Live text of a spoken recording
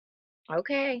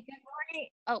Okay. Good morning.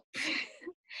 Oh,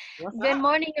 What's good up?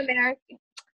 morning, America.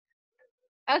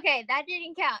 Okay, that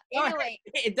didn't count. Oh, Anyway,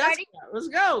 it does. starting. Let's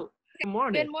go. Good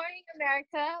morning. Good morning,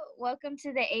 America. Welcome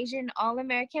to the Asian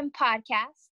All-American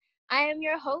podcast. I am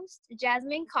your host,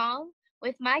 Jasmin Kong,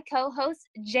 with my co-host,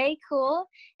 JCool.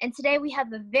 And today we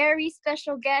have a very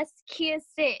special guest, Kea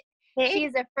Sit. Hey. She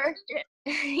is a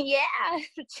she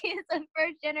is a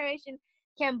first-generation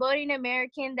Cambodian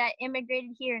American that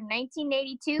immigrated here in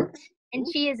 1982. And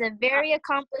she is a very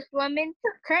accomplished woman,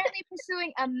 currently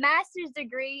pursuing a master's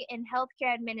degree in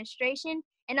healthcare administration.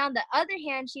 And on the other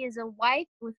hand, she is a wife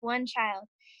with one child.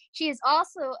 She is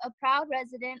also a proud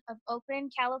resident of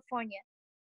Oakland, California.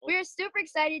 We are super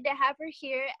excited to have her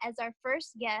here as our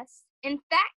first guest. In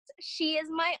fact, she is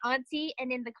my auntie,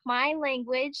 and in the Khmer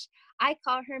language, I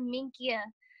call her Minkia.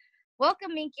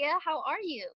 Welcome, Minkia. How are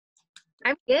you?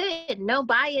 I'm good. No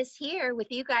bias here with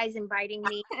you guys inviting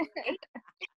me.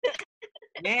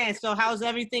 Man, so how's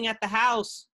everything at the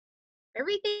house?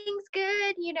 Everything's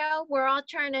good. We're all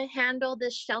trying to handle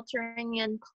this sheltering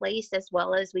in place as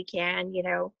well as we can.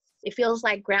 It feels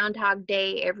like Groundhog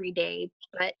Day every day,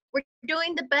 but we're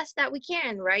doing the best that we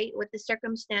can, right? With the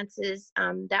circumstances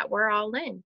that we're all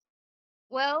in.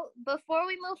 Well, before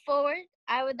we move forward,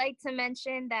 I would like to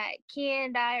mention that Kea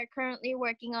and I are currently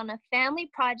working on a family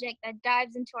project that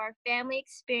dives into our family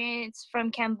experience from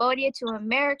Cambodia to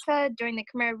America during the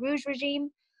Khmer Rouge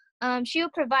regime. She will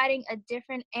be providing a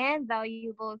different and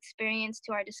valuable experience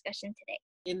to our discussion today.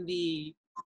 In the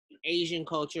Asian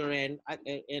culture and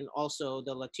also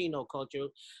the Latino culture,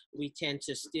 we tend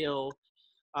to still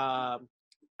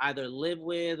either live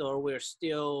with or we're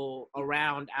still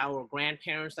around our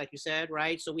grandparents, like you said,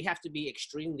 right? So we have to be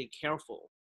extremely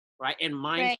careful, right? And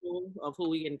mindful of who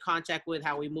we get in contact with,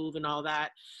 how we move and all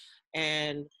that.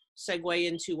 And segue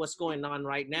into what's going on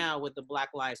right now with the Black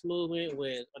Lives Movement,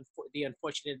 with the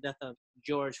unfortunate death of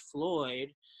George Floyd.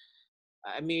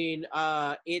 I mean,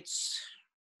 it's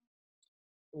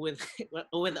with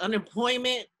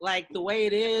unemployment like the way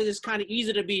it is, it's kind of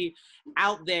easy to be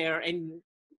out there, and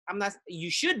you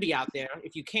should be out there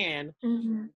if you can.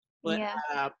 Mm-hmm. But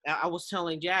yeah. I was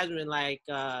telling Jasmin, like,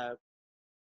 a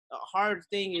hard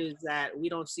thing is that we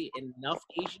don't see enough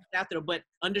Asians out there, but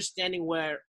understanding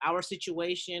where our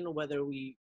situation, whether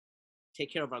we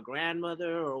take care of our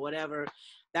grandmother or whatever,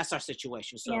 that's our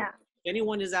situation. So if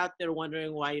anyone is out there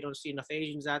wondering why you don't see enough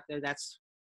Asians out there, that's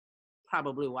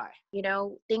probably why.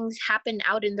 Things happen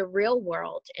out in the real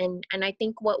world, and I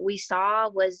think what we saw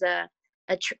was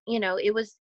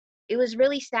it was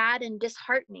really sad and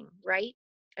disheartening, right?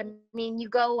 I mean, you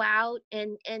go out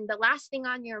and the last thing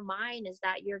on your mind is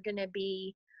that you're going to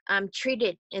be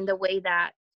treated in the way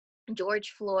that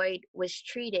George Floyd was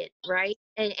treated, right?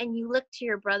 And you look to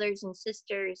your brothers and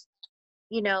sisters,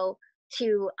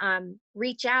 to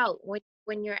reach out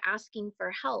when you're asking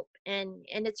for help, and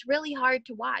it's really hard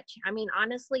to watch. I mean,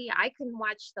 honestly, I couldn't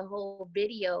watch the whole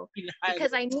video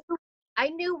because I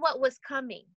knew what was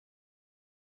coming,